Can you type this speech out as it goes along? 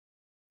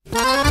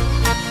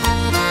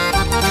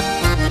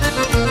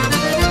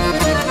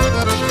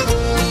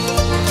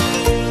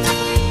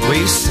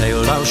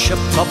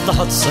ship up the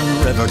Hudson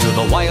River to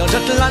the wild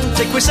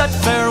Atlantic. We said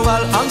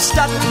farewell on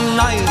Staten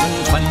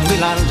Island. When we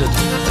landed,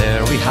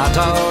 there we had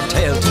our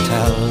tale to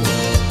tell.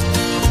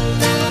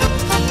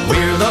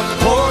 We're the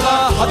poor, the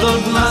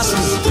huddled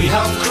masses. We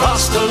have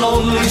crossed the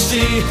lonely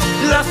sea,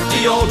 left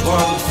the old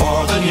world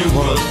for the new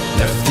world,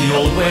 left the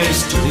old ways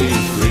to be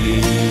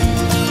free.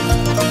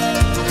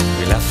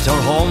 We left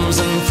our homes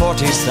in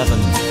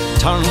 47,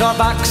 turned our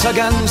backs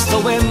against the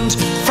wind.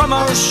 From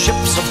our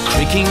ships of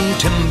creaking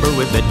timber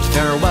we bid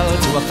farewell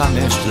to a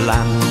famished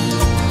land.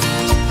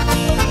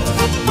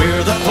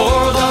 We're the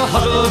poor, the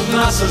huddled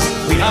masses.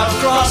 We have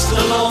crossed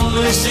the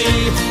lonely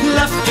sea,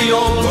 left the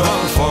old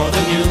world for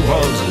the new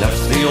world,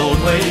 left the old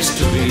ways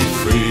to be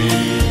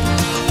free.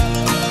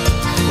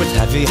 With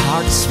heavy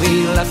hearts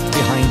we left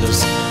behind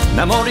us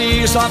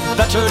memories of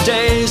better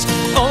days,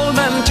 old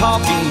men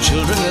talking,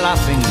 children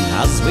laughing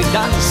as we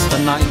danced the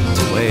night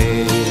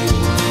away.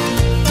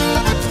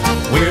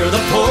 We're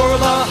the poor,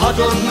 the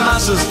huddled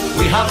masses.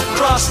 We have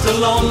crossed the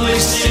lonely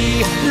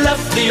sea,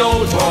 left the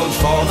old world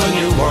for the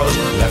new world,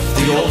 left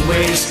the old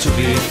ways to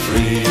be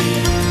free.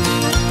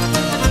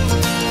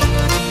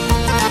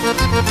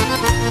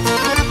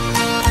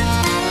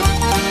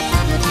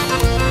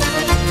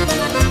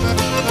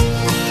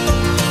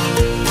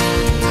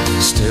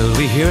 Still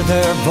we hear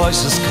their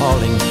voices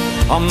calling,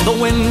 on the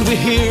wind we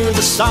hear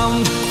the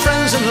sound.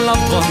 Friends and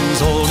loved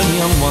ones, old and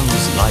young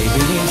ones, lie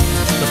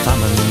beneath the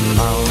famine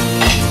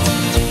mound.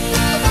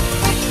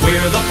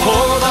 We're the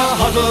poor, the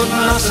huddled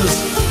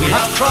masses. We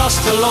have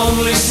crossed the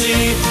lonely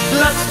sea,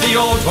 left the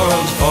old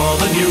world for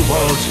the new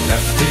world,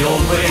 left the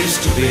old ways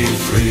to be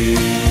free.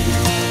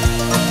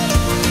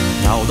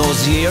 Now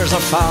those years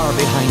are far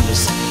behind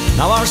us.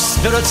 Now our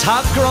spirits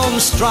have grown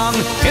strong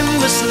in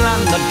this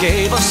land that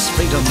gave us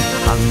freedom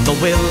and the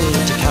will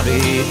to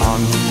carry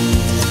on.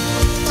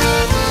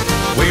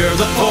 We're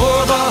the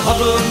poor, the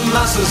huddled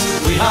masses.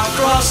 We have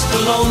crossed the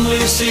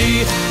lonely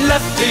sea,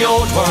 left the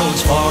old world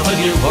for the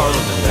new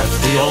world, left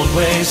the old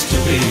ways to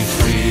be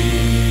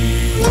free.